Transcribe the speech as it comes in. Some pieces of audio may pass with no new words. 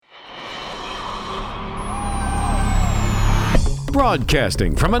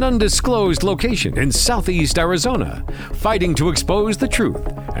Broadcasting from an undisclosed location in southeast Arizona, fighting to expose the truth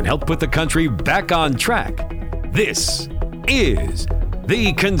and help put the country back on track. This is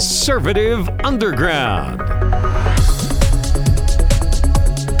the Conservative Underground.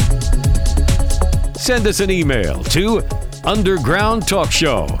 Send us an email to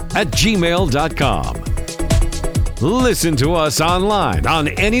undergroundtalkshow@gmail.com. Listen to us online on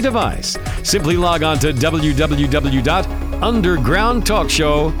any device. Simply log on to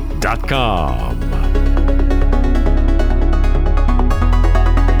www.undergroundtalkshow.com.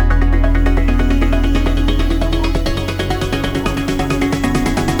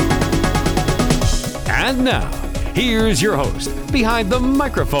 And now, here's your host, behind the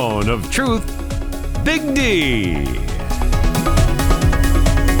microphone of truth, Big D.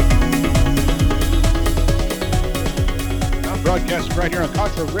 Broadcasting right here on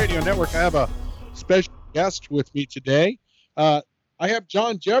Contra Radio Network. I have a special guest with me today. I have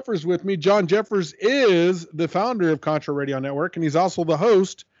John Jeffers with me. John Jeffers is the founder of Contra Radio Network, and he's also the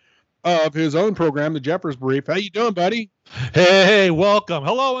host of his own program, the Jeffers Brief. How you doing, buddy? Hey, welcome.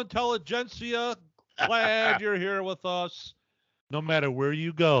 Hello, intelligentsia. Glad you're here with us. No matter where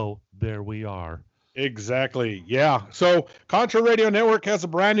you go, there we are. Exactly. Yeah. So Contra Radio Network has a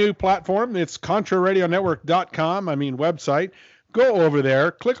brand new platform. It's ContraRadioNetwork.com. Website. Go over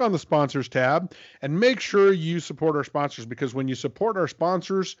there, click on the sponsors tab, and make sure you support our sponsors, because when you support our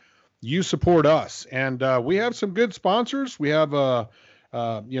sponsors, you support us. And we have some good sponsors. We have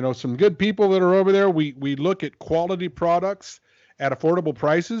some good people that are over there. We look at quality products at affordable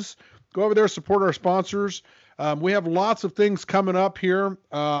prices. Go over there, support our sponsors. We have lots of things coming up here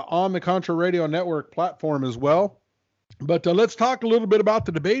on the Contra Radio Network platform as well. But let's talk a little bit about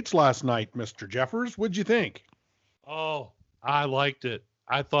the debates last night, Mr. Jeffers. What'd you think? Oh, I liked it.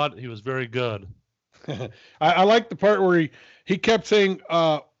 I thought he was very good. I like the part where he kept saying,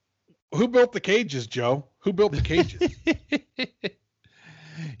 who built the cages, Joe? Who built the cages?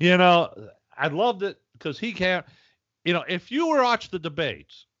 I loved it because he can't, if you were watching the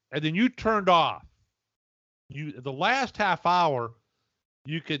debates and then you turned off, the last half hour,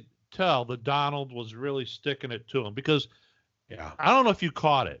 you could tell that Donald was really sticking it to him, because I don't know if you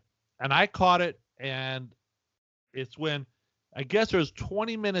caught it, and I caught it, and it's when I guess there's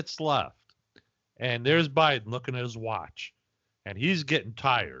 20 minutes left, and there's Biden looking at his watch, and he's getting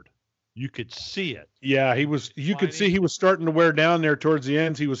tired. You could see it. Yeah, he was. You could see he was starting to wear down there towards the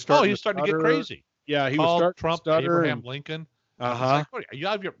ends. He was starting. Oh, he was starting to get crazy. Yeah, he was starting Trump, to stutter. Abraham Lincoln. Uh-huh. Like,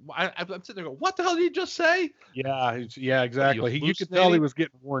 I'm sitting there going, what the hell did he just say? Yeah, exactly. You could tell he was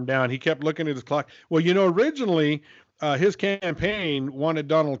getting worn down. He kept looking at his clock. Well, originally his campaign wanted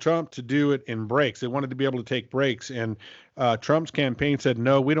Donald Trump to do it in breaks. They wanted to be able to take breaks. And Trump's campaign said,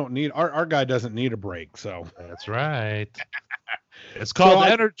 no, we don't need, our guy doesn't need a break. So that's right. It's called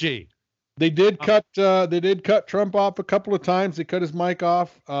energy. They did cut Trump off a couple of times. They cut his mic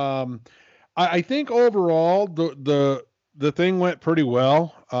off. I think overall the thing went pretty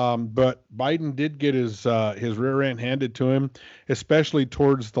well, but Biden did get his rear end handed to him, especially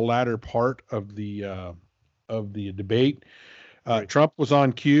towards the latter part of the debate. Right. Trump was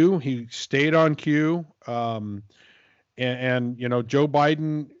on cue; he stayed on cue, and Joe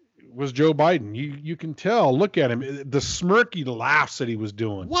Biden was Joe Biden. You can tell. Look at him, the smirky laughs that he was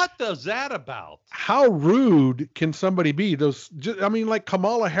doing. What is that about? How rude can somebody be? Like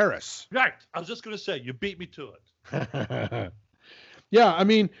Kamala Harris. Right. I was just going to say, you beat me to it. Yeah,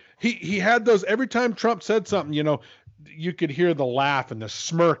 he had those every time Trump said something, you could hear the laugh and the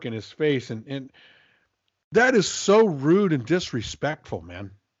smirk in his face, and that is so rude and disrespectful,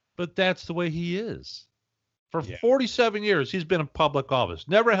 man. But that's the way he is. For 47 years, he's been in public office,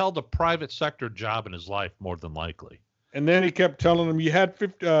 never held a private sector job in his life, more than likely. And then he kept telling him, you had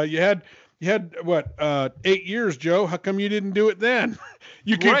 8 years, Joe. How come you didn't do it then?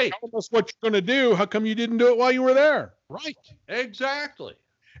 You keep telling us what you're going to do. How come you didn't do it while you were there? Right. Exactly.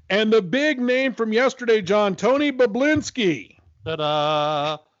 And the big name from yesterday, John, Tony Bobulinski.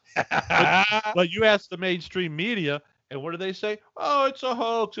 Ta-da. But you ask the mainstream media, and what do they say? Oh, it's a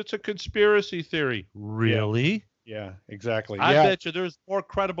hoax. It's a conspiracy theory. Really? Yeah, exactly. I bet you there's more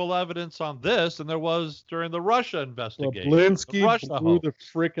credible evidence on this than there was during the Russia investigation. Bobulinski blew the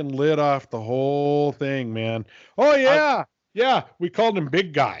freaking lid off the whole thing, man. Oh, yeah. Yeah, we called him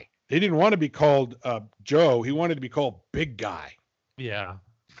Big Guy. He didn't want to be called Joe. He wanted to be called Big Guy. Yeah.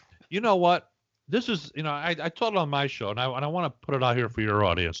 You know what? This is, I told it on my show, and I want to put it out here for your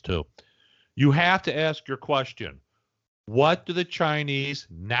audience, too. You have to ask your question. What do the Chinese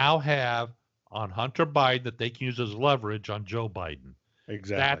now have on Hunter Biden that they can use as leverage on Joe Biden?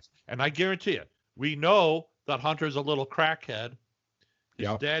 Exactly. And I guarantee it. We know that Hunter's a little crackhead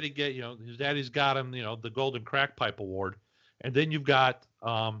His daddy's got him, the Golden Crack Pipe Award. And then you've got,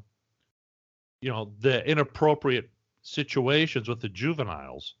 the inappropriate situations with the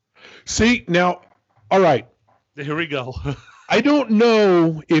juveniles. See, now, all right. Here we go. I don't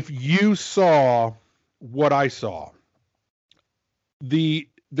know if you saw what I saw.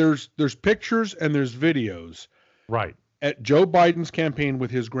 There's pictures and there's videos. Right. At Joe Biden's campaign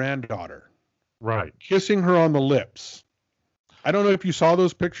with his granddaughter. Right. Kissing her on the lips. I don't know if you saw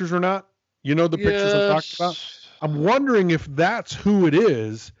those pictures or not. You know the pictures I'm talking about? I'm wondering if that's who it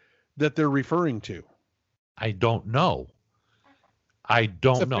is that they're referring to. I don't know. I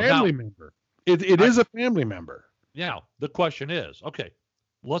don't know. It's a family member. It is a family member. Now, the question is, okay,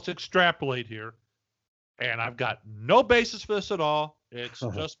 let's extrapolate here. And I've got no basis for this at all. It's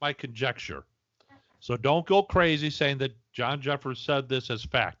just my conjecture. So don't go crazy saying that John Jeffers said this as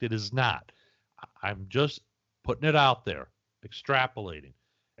fact. It is not. I'm just putting it out there, extrapolating.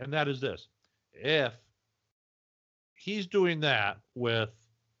 And that is this. If he's doing that with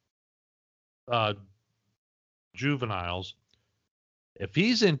juveniles, if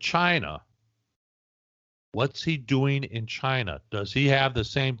he's in China, what's he doing in China? Does he have the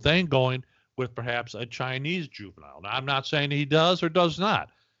same thing going with perhaps a Chinese juvenile? Now, I'm not saying he does or does not.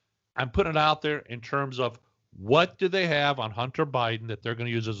 I'm putting it out there in terms of what do they have on Hunter Biden that they're going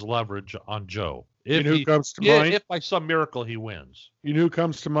to use as leverage on Joe? You know who comes to mind? If by some miracle he wins. You know who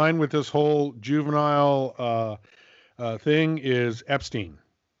comes to mind with this whole juvenile thing is Epstein.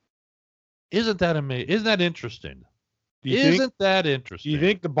 Isn't that amazing? Isn't that interesting? Isn't that interesting? Do you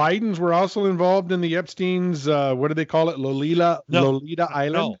think the Bidens were also involved in the Epstein's, what do they call it, Lolita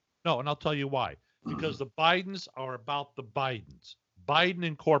Island? No, and I'll tell you why. Because the Bidens are about the Bidens. Biden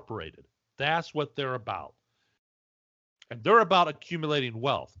Incorporated. That's what they're about. And they're about accumulating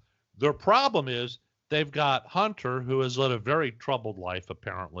wealth. Their problem is they've got Hunter, who has led a very troubled life,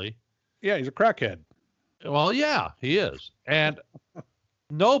 apparently. Yeah, he's a crackhead. Well, yeah, he is. And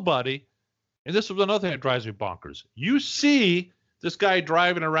nobody, and this is another thing that drives me bonkers. You see this guy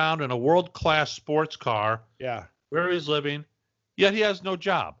driving around in a world-class sports car. Yeah. Where he's living, yet he has no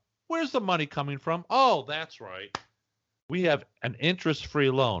job. Where's the money coming from? Oh, that's right. We have an interest-free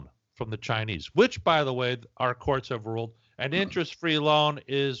loan from the Chinese, which, by the way, our courts have ruled an interest-free loan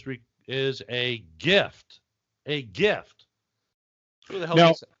is a gift. A gift. Who the hell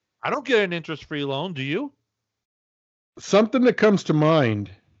now, is I don't get an interest-free loan. Do you? Something that comes to mind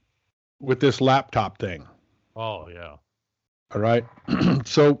with this laptop thing. Oh, yeah. All right.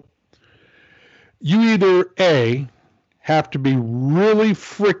 So you either A, have to be really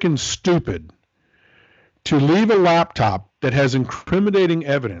freaking stupid to leave a laptop that has incriminating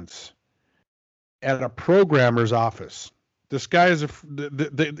evidence at a programmer's office. This guy is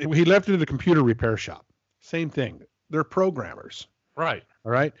he left it at a computer repair shop. Same thing. They're programmers. Right.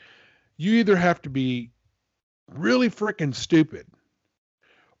 All right. You either have to be really freaking stupid,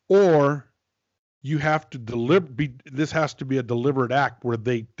 or you have to this has to be a deliberate act where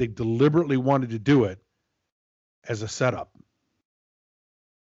they deliberately wanted to do it as a setup.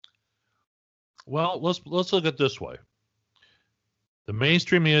 Well, let's look at it this way. The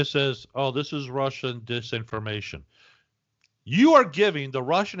mainstream media says, "Oh, this is Russian disinformation." You are giving the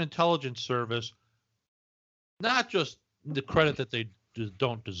Russian intelligence service not just the credit that they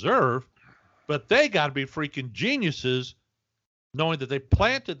don't deserve, but they got to be freaking geniuses knowing that they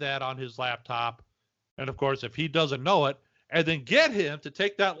planted that on his laptop. And of course, if he doesn't know it, and then get him to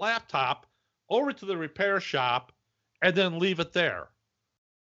take that laptop over to the repair shop and then leave it there.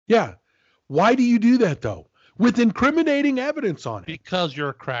 Yeah. Why do you do that, though? With incriminating evidence on it. Because you're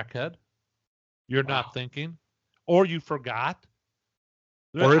a crackhead. You're not thinking. Or you forgot.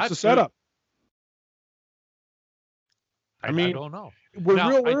 Or it's a setup. I mean, I don't know. We're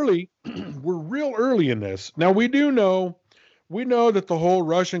early. We're real early in this. Now, we know that the whole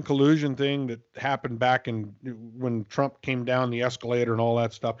Russian collusion thing that happened back when Trump came down the escalator and all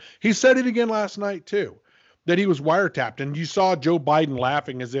that stuff. He said it again last night, too, that he was wiretapped. And you saw Joe Biden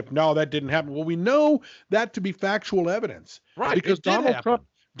laughing as if, no, that didn't happen. Well, we know that to be factual evidence. Right. Because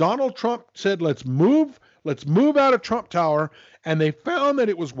Donald Trump said, let's move out of Trump Tower. And they found that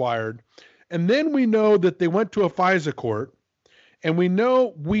it was wired. And then we know that they went to a FISA court. And we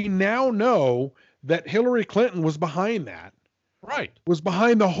now know that Hillary Clinton was behind that. Right. Was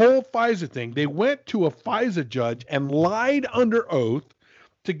behind the whole FISA thing. They went to a FISA judge and lied under oath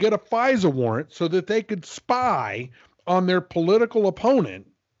to get a FISA warrant so that they could spy on their political opponent,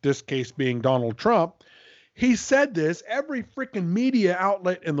 this case being Donald Trump. He said this. Every freaking media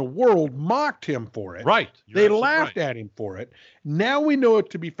outlet in the world mocked him for it. Right. They laughed at him for it. Now we know it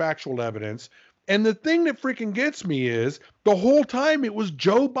to be factual evidence. And the thing that freaking gets me is the whole time it was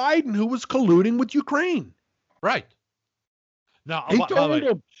Joe Biden who was colluding with Ukraine. Right. Now, He told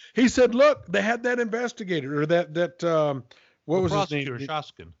him, he said, look, they had that investigator or that what was his name?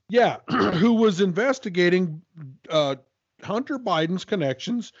 Shoskin. Yeah, who was investigating Hunter Biden's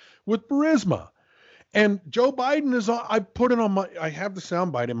connections with Burisma. And Joe Biden is on, I put it on I have the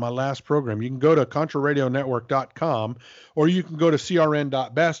soundbite in my last program. You can go to ContraRadioNetwork.com or you can go to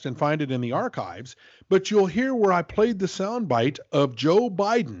crn.best and find it in the archives. But you'll hear where I played the soundbite of Joe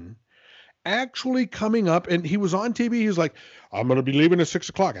Biden actually coming up, and he was on TV. He was like, I'm going to be leaving at 6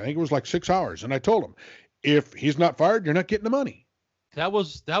 o'clock. I think it was like 6 hours. And I told him, if he's not fired, you're not getting the money. That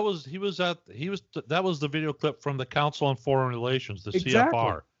was the video clip from the Council on Foreign Relations, the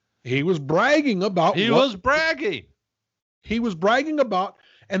CFR. He was bragging about He was bragging about,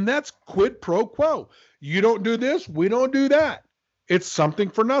 and that's quid pro quo. You don't do this, we don't do that. It's something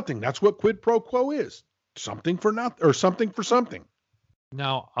for nothing. That's what quid pro quo is. Something for nothing or something for something.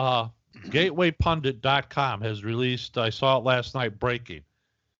 Now, GatewayPundit.com has released, I saw it last night, breaking.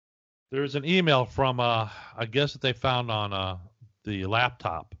 There's an email from a guest that they found on the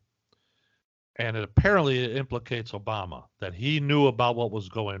laptop. And it implicates Obama, that he knew about what was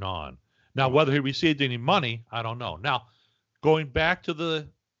going on. Now, whether he received any money, I don't know. Now, going back to the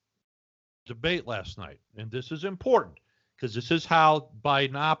debate last night, and this is important because this is how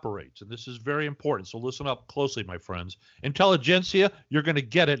Biden operates, and this is very important. So listen up closely, my friends. Intelligentsia, you're going to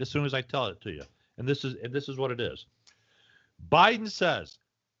get it as soon as I tell it to you. And this is what it is. Biden says,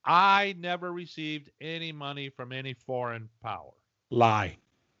 I never received any money from any foreign power. Lie.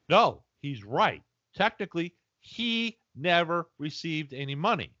 No. He's right. Technically, he never received any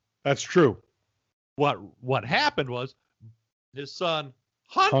money. That's true. What happened was his son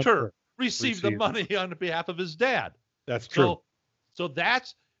Hunter received the money on behalf of his dad. That's true. So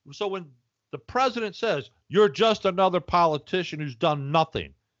when the president says you're just another politician who's done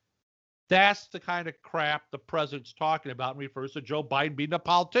nothing, that's the kind of crap the president's talking about and refers to Joe Biden being a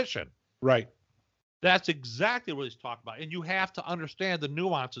politician. Right. That's exactly what he's talking about. And you have to understand the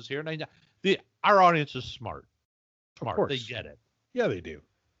nuances here. And our audience is smart. Of course. They get it. Yeah, they do.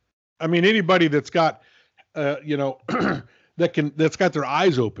 I mean, anybody that's got, that's got their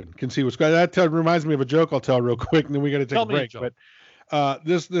eyes open can see what's going on. That reminds me of a joke I'll tell real quick, and then we got to take a break. But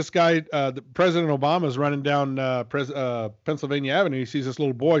this guy, President Obama is running down Pennsylvania Avenue. He sees this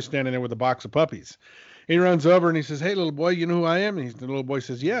little boy standing there with a box of puppies. He runs over and he says, hey, little boy, you know who I am? And the little boy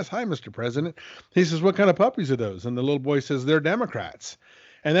says, yes. Hi, Mr. President. He says, what kind of puppies are those? And the little boy says, they're Democrats.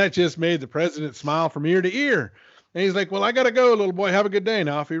 And that just made the president smile from ear to ear. And he's like, well, I got to go, little boy. Have a good day.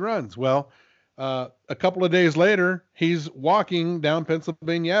 Now off he runs. Well, a couple of days later, he's walking down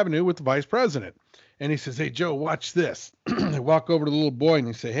Pennsylvania Avenue with the vice president. And he says, hey, Joe, watch this. They walk over to the little boy and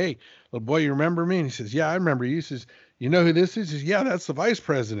they say, hey, little boy, you remember me? And he says, yeah, I remember you. He says, you know who this is? He says, yeah, that's the vice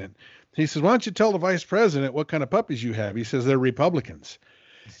president. He says, why don't you tell the vice president what kind of puppies you have? He says, they're Republicans.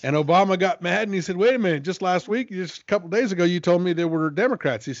 And Obama got mad and he said, wait a minute, just last week, just a couple of days ago, you told me they were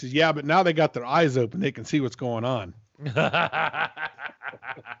Democrats. He says, yeah, but now they got their eyes open. They can see what's going on.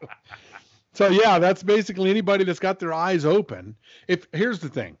 So, yeah, that's basically anybody that's got their eyes open. Here's the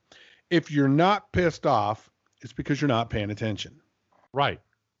thing. If you're not pissed off, it's because you're not paying attention. Right.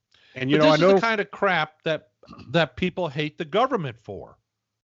 And, this is the kind of crap that people hate the government for.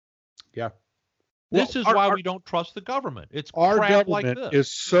 Yeah. This is why we don't trust the government. It's our crap government like this.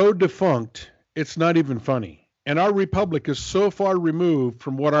 Is so defunct, it's not even funny. And our republic is so far removed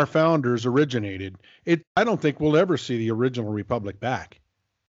from what our founders originated. I don't think we'll ever see the original republic back.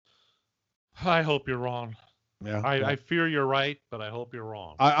 I hope you're wrong. Yeah. I fear you're right, but I hope you're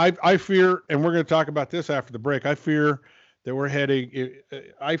wrong. I fear, and we're going to talk about this after the break. I fear that we're heading.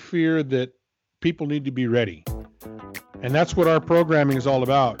 I fear that people need to be ready. And that's what our programming is all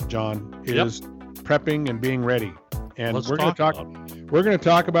about, John, is prepping and being ready. And we're going to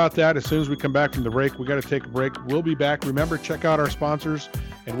talk about that as soon as we come back from the break. We got to take a break. We'll be back. Remember, check out our sponsors,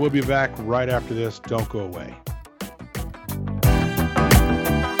 and we'll be back right after this. Don't go away.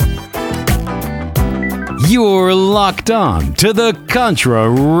 You're locked on to the Contra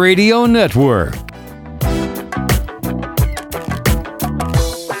Radio Network.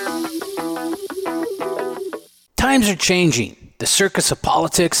 Times are changing. The circus of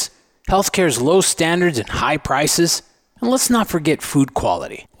politics, healthcare's low standards and high prices, and let's not forget food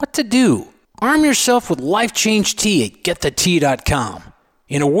quality. What to do? Arm yourself with Life Change Tea at GetTheTea.com.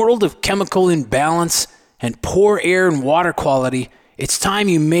 In a world of chemical imbalance and poor air and water quality, it's time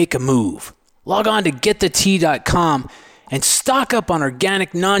you make a move. Log on to GetTheTea.com and stock up on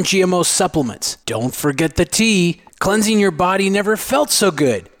organic non-GMO supplements. Don't forget the tea. Cleansing your body never felt so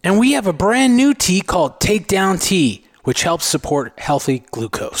good. And we have a brand new tea called Takedown Tea, which helps support healthy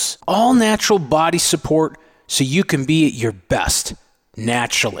glucose. All natural body support so you can be at your best,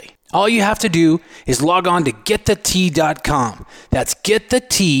 naturally. All you have to do is log on to getthetea.com. That's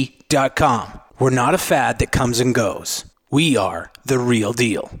getthetea.com. We're not a fad that comes and goes. We are the real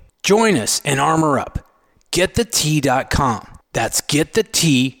deal. Join us and armor up. Getthetea.com. That's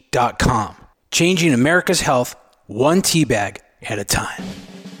getthetea.com. Changing America's health one tea bag at a time.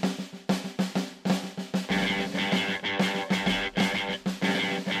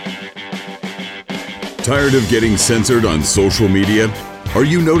 Tired of getting censored on social media? Are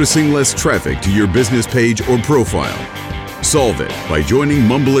you noticing less traffic to your business page or profile? Solve it by joining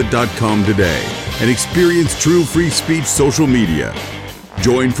Mumbleit.com today and experience true free speech social media.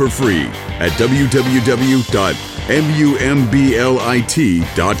 Join for free at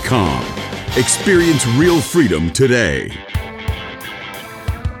www.mumblit.com. Experience real freedom today.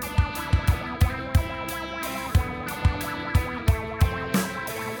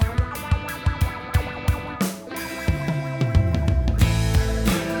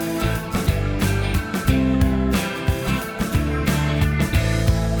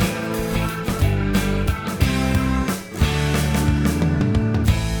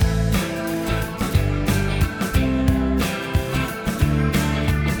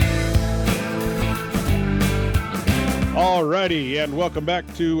 Alrighty, and welcome back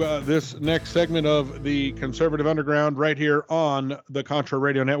to this next segment of the Conservative Underground right here on the Contra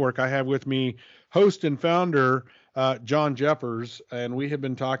Radio Network. I have with me host and founder John Jeffers, and we have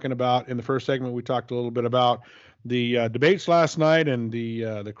been talking about, in the first segment, we talked a little bit about the debates last night and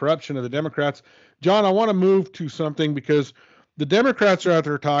the corruption of the Democrats. John, I want to move to something because the Democrats are out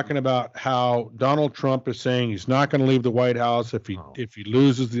there talking about how Donald Trump is saying he's not going to leave the White House if he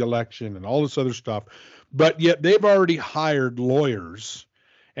loses the election and all this other stuff. But yet they've already hired lawyers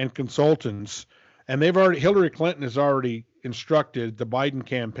and consultants, and Hillary Clinton has already instructed the Biden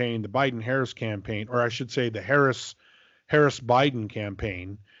campaign, the Biden-Harris campaign, or I should say the Harris-Biden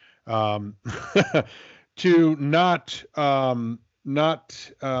campaign, to not to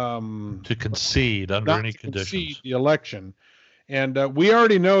concede under any conditions. Concede the election. And we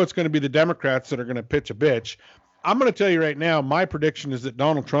already know it's going to be the Democrats that are going to pitch a bitch. I'm going to tell you right now, my prediction is that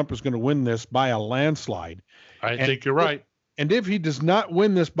Donald Trump is going to win this by a landslide. I think you're right. And if he does not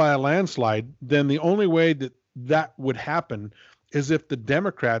win this by a landslide, then the only way that would happen is if the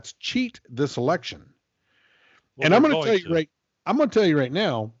Democrats cheat this election. Well, and I'm going to tell you right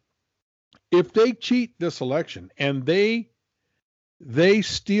now, if they cheat this election and they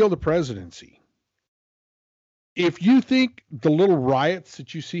steal the presidency, if you think the little riots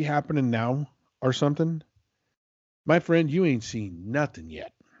that you see happening now are something, my friend, you ain't seen nothing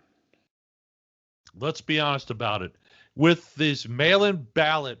yet. Let's be honest about it. With this mail-in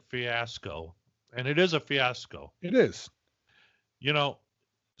ballot fiasco, and it is a fiasco. It is. You know,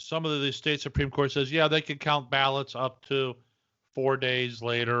 some of the state Supreme Court says, yeah, they can count ballots up to 4 days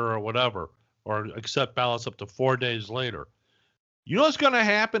later or whatever, or accept ballots up to 4 days later. You know what's going to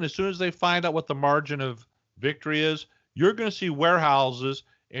happen as soon as they find out what the margin of victory is? You're going to see warehouses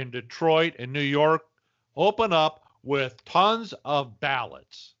in Detroit and New York open up with tons of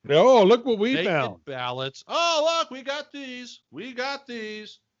ballots. Oh, look what we found. Ballots. Oh, look, we got these. We got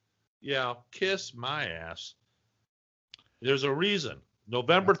these. Yeah, kiss my ass. There's a reason.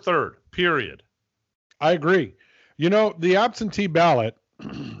 November 3rd, period. I agree. You know, the absentee ballot,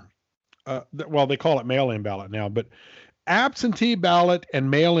 well, they call it mail-in ballot now, but absentee ballot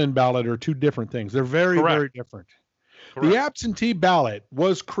and mail-in ballot are two different things. They're very, very different. Correct. The absentee ballot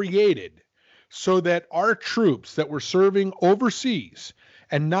was created so that our troops that were serving overseas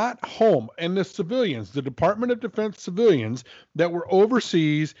and not home, and the civilians, the Department of Defense civilians that were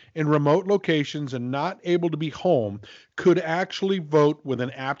overseas in remote locations and not able to be home, could actually vote with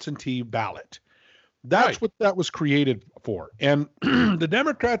an absentee ballot. That's what that was created for. And the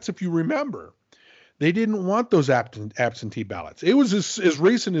Democrats, if you remember, they didn't want those absentee ballots. It was as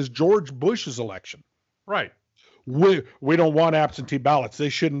recent as George Bush's election. Right. We don't want absentee ballots. They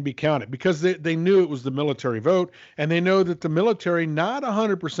shouldn't be counted because they knew it was the military vote, and they know that the military, not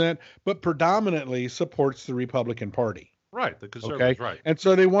 100%, but predominantly supports the Republican Party. Right, the conservatives, right. And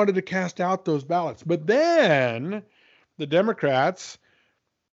so they wanted to cast out those ballots. But then the Democrats,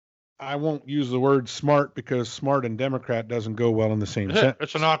 I won't use the word smart because smart and Democrat doesn't go well in the same sentence.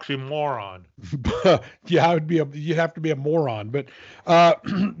 It's an oxymoron. Yeah, you'd have to be a moron. But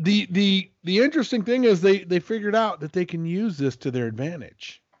the interesting thing is they figured out that they can use this to their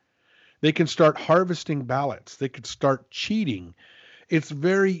advantage. They can start harvesting ballots. They could start cheating. It's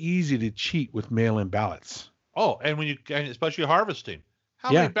very easy to cheat with mail-in ballots. Oh, and and especially harvesting,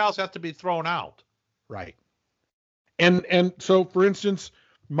 how Yeah. many ballots have to be thrown out? Right. And so, for instance,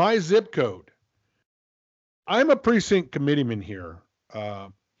 my zip code. I'm a precinct committeeman here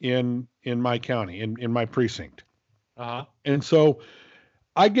in my county, in my precinct. Uh-huh. And so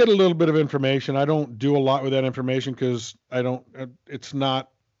I get a little bit of information. I don't do a lot with that information because it's not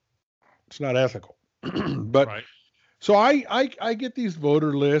ethical. But Right. so I get these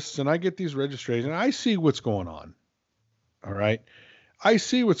voter lists and I get these registrations and I see what's going on. All right. I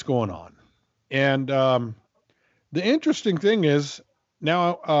see what's going on. And the interesting thing is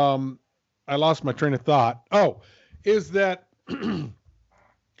now I lost my train of thought. Oh, is that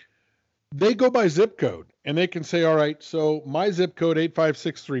they go by zip code and they can say, all right, so my zip code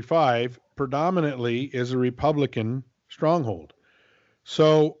 85635 predominantly is a Republican stronghold.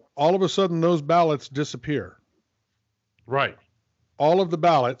 So all of a sudden those ballots disappear. Right. All of the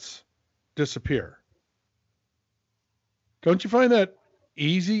ballots disappear. Don't you find that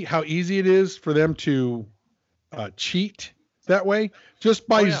easy? How easy it is for them to cheat that way just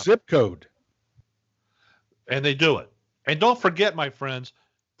by zip code? And they do it. And don't forget, my friends,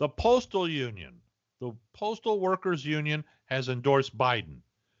 the Postal Union, the Postal Workers Union has endorsed Biden.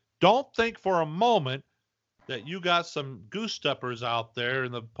 Don't think for a moment that you got some goose steppers out there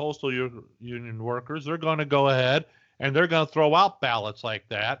in the Postal Union workers. They're going to go ahead and they're going to throw out ballots like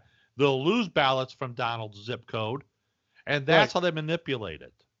that. They'll lose ballots from Donald's zip code. And that's how they manipulate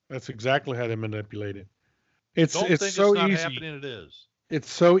it. That's exactly how they manipulate it. Don't think so it's not easy. happening. It is. It's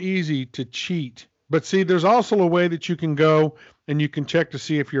so easy to cheat. But see, there's also a way that you can go and you can check to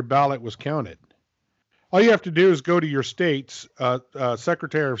see if your ballot was counted. All you have to do is go to your state's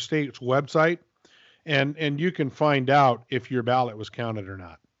Secretary of State's website, and you can find out if your ballot was counted or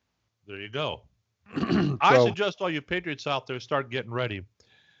not. There you go. I suggest all you patriots out there start getting ready,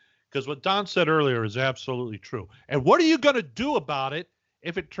 because what Don said earlier is absolutely true. And what are you going to do about it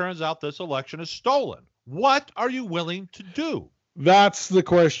if it turns out this election is stolen? What are you willing to do? That's the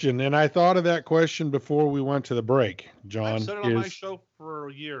question, and I thought of that question before we went to the break, John. I've said it on my show for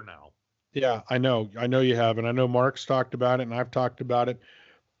a year now. Yeah, I know you have, and I know Mark's talked about it, and I've talked about it.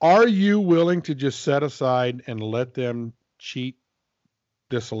 Are you willing to just set aside and let them cheat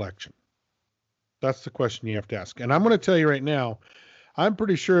this election? That's the question you have to ask. And I'm going to tell you right now, I'm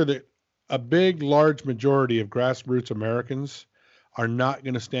pretty sure that a large majority of grassroots Americans are not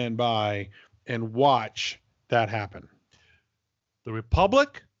going to stand by and watch that happen. The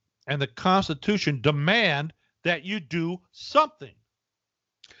Republic and the Constitution demand that you do something.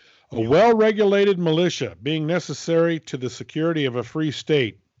 A well-regulated militia being necessary to the security of a free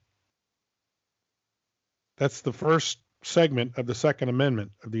state. That's the first segment of the Second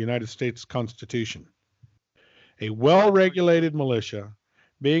Amendment of the United States Constitution. A well-regulated militia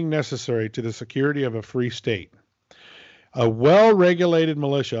being necessary to the security of a free state. A well-regulated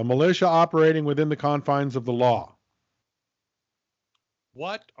militia, a militia operating within the confines of the law.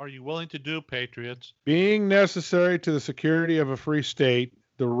 What are you willing to do, patriots? Being necessary to the security of a free state,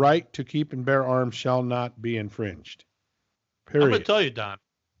 the right to keep and bear arms shall not be infringed. Period. I'm going to tell you, Don.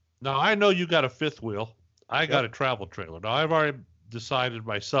 Now, I know you got a fifth wheel. I got a travel trailer. Now, I've already decided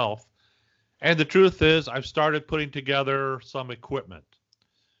myself. And the truth is, I've started putting together some equipment.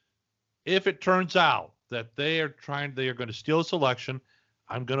 If it turns out that they are going to steal this election,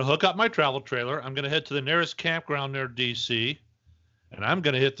 I'm going to hook up my travel trailer. I'm going to head to the nearest campground near D.C., and I'm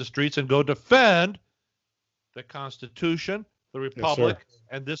going to hit the streets and go defend the Constitution, the Republic,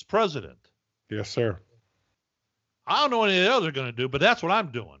 and this president. Yes, sir. I don't know what any of the others are going to do, but that's what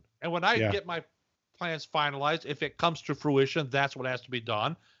I'm doing. And when I get my plans finalized, if it comes to fruition, that's what has to be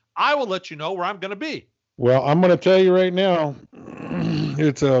done. I will let you know where I'm going to be. Well, I'm going to tell you right now,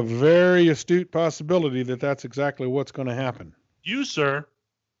 it's a very astute possibility that that's exactly what's going to happen. You, sir,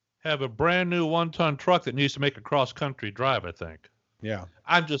 have a brand new 1-ton truck that needs to make a cross-country drive, I think. Yeah.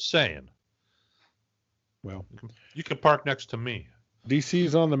 I'm just saying. Well, you can park next to me.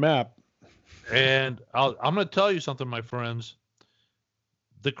 DC's on the map. And I'm going to tell you something, my friends.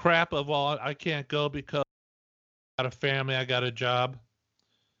 The crap of all, I can't go because I got a family, I got a job.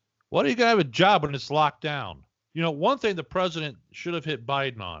 What are you going to have a job when it's locked down? You know, one thing the president should have hit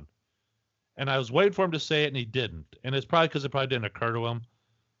Biden on, and I was waiting for him to say it, and he didn't. And it's probably because it probably didn't occur to him.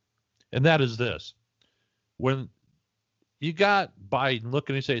 And that is this. When you got Biden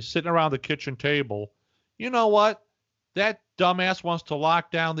looking, he says, sitting around the kitchen table, you know what? That dumbass wants to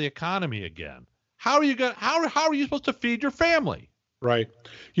lock down the economy again. How are you going? How are you supposed to feed your family? Right.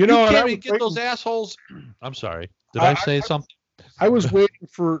 You know, you can't even get those assholes. I'm sorry. Did I say something? I was waiting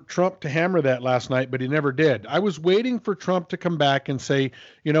for Trump to hammer that last night, but he never did. I was waiting for Trump to come back and say,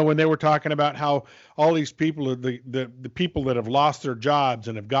 when they were talking about how all these people, the people that have lost their jobs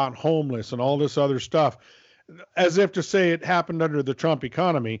and have gotten homeless and all this other stuff, as if to say it happened under the Trump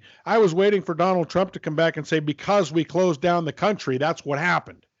economy. I was waiting for Donald Trump to come back and say, because we closed down the country, that's what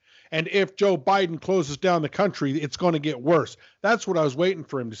happened. And if Joe Biden closes down the country, it's going to get worse. That's what I was waiting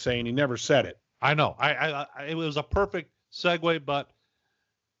for him to say, and he never said it. I know. It was a perfect segue, but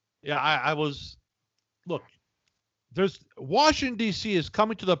yeah, I was. Look, Washington D.C. is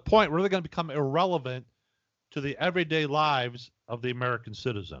coming to the point where they're going to become irrelevant to the everyday lives of the American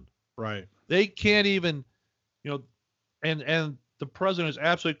citizen. Right. They can't even, and the president is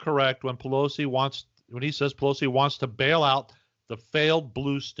absolutely correct when he says Pelosi wants to bail out the failed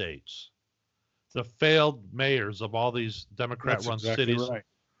blue states, the failed mayors of all these Democrat-run cities. Right.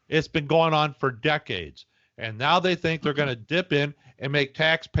 It's been going on for decades. And now they think they're going to dip in and make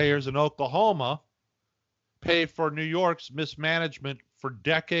taxpayers in Oklahoma pay for New York's mismanagement for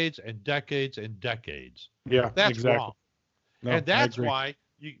decades and decades and decades. Yeah, that's exactly. wrong. No, and that's why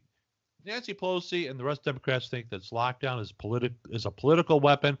Nancy Pelosi and the rest of Democrats think that lockdown is a political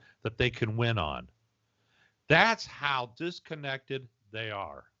weapon that they can win on. That's how disconnected they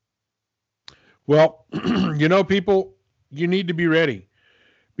are. Well, people, you need to be ready,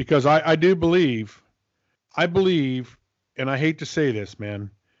 because I believe, and I hate to say this,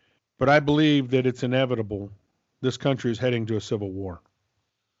 man, but I believe that it's inevitable. This country is heading to a civil war.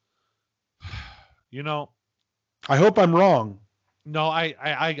 I hope I'm wrong. No,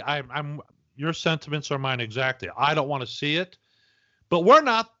 I'm. Your sentiments are mine exactly. I don't want to see it, but we're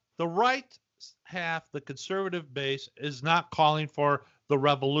not. The right half, the conservative base, is not calling for the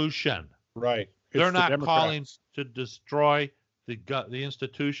revolution. Right. They're not calling to destroy the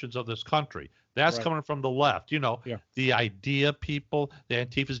institutions of this country. That's right. Coming from the left. The idea people. The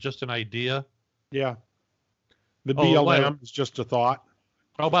Antifa is just an idea. Yeah. The BLM is just a thought.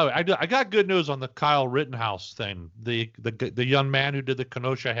 Oh, by the way, I got good news on the Kyle Rittenhouse thing. The young man who did the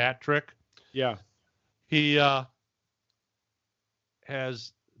Kenosha hat trick. Yeah. He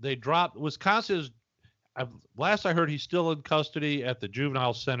they dropped Wisconsin. Last I heard, he's still in custody at the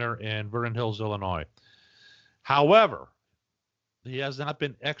juvenile center in Vernon Hills, Illinois. However, he has not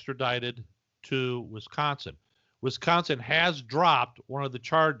been extradited to Wisconsin. Wisconsin has dropped one of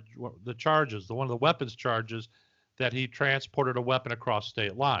one of the weapons charges that he transported a weapon across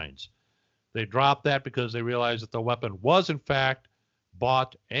state lines. They dropped that because they realized that the weapon was in fact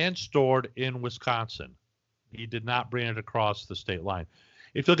bought and stored in Wisconsin. He did not bring it across the state line.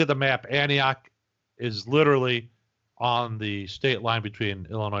 If you look at the map, Antioch is literally on the state line between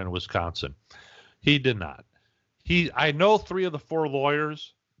Illinois and Wisconsin. He did not. I know 3 of the 4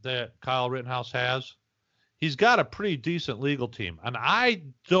 lawyers that Kyle Rittenhouse has. He's got a pretty decent legal team. And I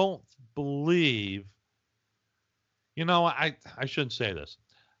don't believe, I shouldn't say this.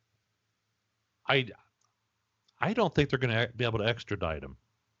 I don't think they're going to be able to extradite him.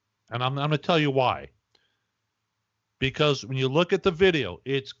 And I'm going to tell you why. Because when you look at the video,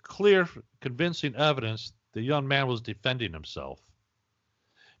 it's clear, convincing evidence the young man was defending himself.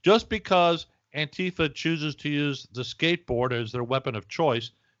 Just because Antifa chooses to use the skateboard as their weapon of choice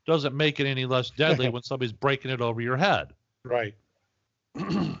doesn't make it any less deadly when somebody's breaking it over your head. Right.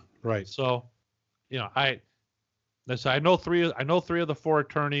 Right. So, I know 3 of the 4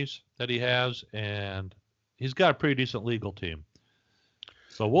 attorneys that he has, and he's got a pretty decent legal team.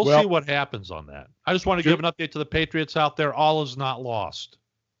 So we'll see what happens on that. I just want to give an update to the Patriots out there. All is not lost.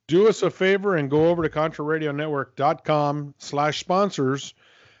 Do us a favor and go over to ContraRadioNetwork.com/sponsors.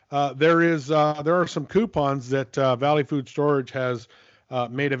 There are some coupons that Valley Food Storage has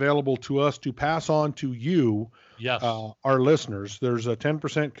made available to us to pass on to you, yes, our listeners. There's a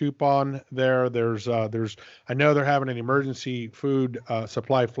 10% coupon there. There's I know they're having an emergency food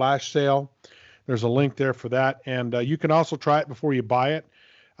supply flash sale. There's a link there for that, and you can also try it before you buy it.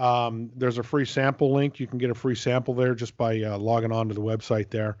 There's a free sample link. You can get a free sample there just by logging on to the website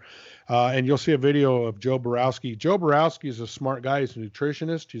there. And you'll see a video of Joe Borowski. Joe Borowski is a smart guy. He's a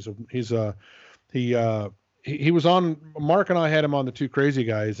nutritionist. He was on, Mark and I had him on the Two Crazy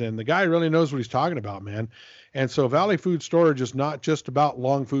Guys, and the guy really knows what he's talking about, man. And so Valley Food Storage is not just about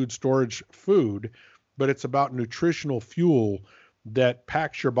long food storage food, but it's about nutritional fuel that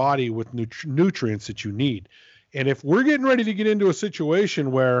packs your body with nutrients that you need. And if we're getting ready to get into a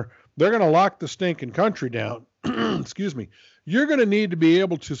situation where they're going to lock the stinking country down, excuse me, you're going to need to be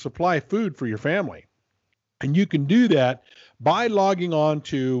able to supply food for your family. And you can do that by logging on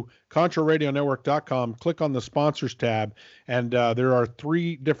to ContraRadioNetwork.com, click on the sponsors tab, and there are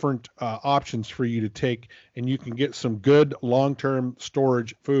 3 different options for you to take, and you can get some good long-term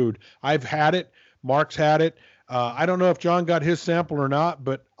storage food. I've had it. Mark's had it. I don't know if John got his sample or not,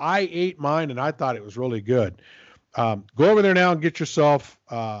 but I ate mine, and I thought it was really good. Go over there now and get yourself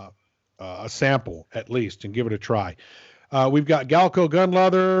a sample at least and give it a try. We've got Galco Gun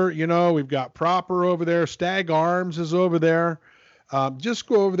Leather, we've got Proper over there. Stag Arms is over there. Just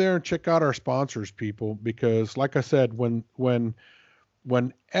go over there and check out our sponsors, people, because like I said, when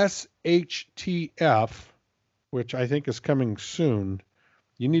SHTF, which I think is coming soon,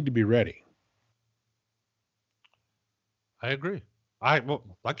 you need to be ready. I agree. I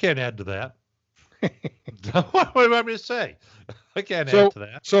can't add to that. What do you want me to say? I can't add to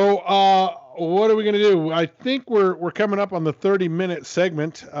that. So what are we going to do? I think we're coming up on the 30-minute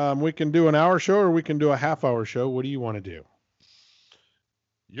segment. We can do an hour show or we can do a half-hour show. What do you want to do?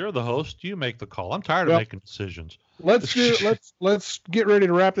 You're the host. You make the call. I'm tired of making decisions. Let's get ready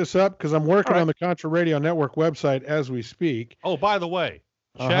to wrap this up because I'm working on the Contra Radio Network website as we speak. Oh, by the way,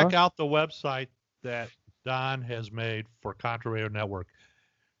 check out the website that Don has made for Contra Radio Network.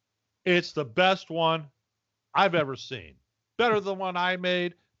 It's the best one I've ever seen. Better than the one I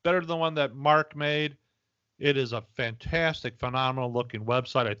made, better than the one that Mark made. It is a fantastic, phenomenal looking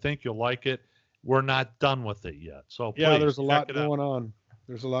website. I think you'll like it. We're not done with it yet. So please, there's a lot going on.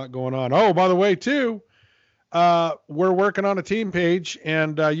 There's a lot going on. Oh, by the way, too, we're working on a team page,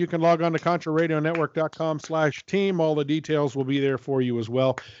 and you can log on to ContraRadioNetwork.com/team. All the details will be there for you as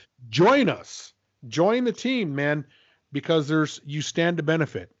well. Join us. Join the team, man, because you stand to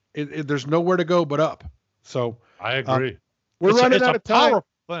benefit. There's nowhere to go but up. So I agree. We're running out of time. Powerful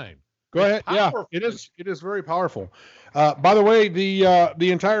thing. Go ahead. Yeah, it is. It is very powerful. By the way,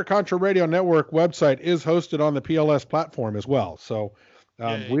 the entire Contra Radio Network website is hosted on the PLS platform as well. So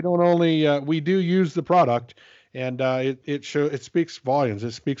we don't only we do use the product, and it speaks volumes.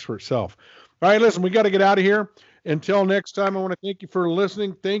 It speaks for itself. All right, listen, we got to get out of here. Until next time, I want to thank you for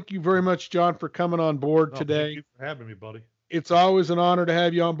listening. Thank you very much, John, for coming on board today. Thank you for having me, buddy. It's always an honor to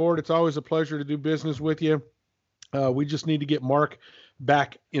have you on board. It's always a pleasure to do business with you. We just need to get Mark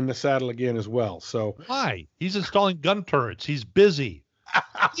back in the saddle again as well. So why? He's installing gun turrets. He's busy.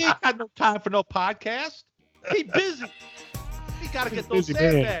 He ain't got no time for no podcast. He's busy. He got to get those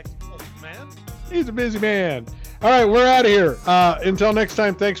sandbags, man. He's a busy man. All right, we're out of here. Until next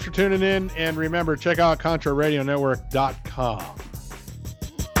time, thanks for tuning in. And remember, check out ContraRadioNetwork.com.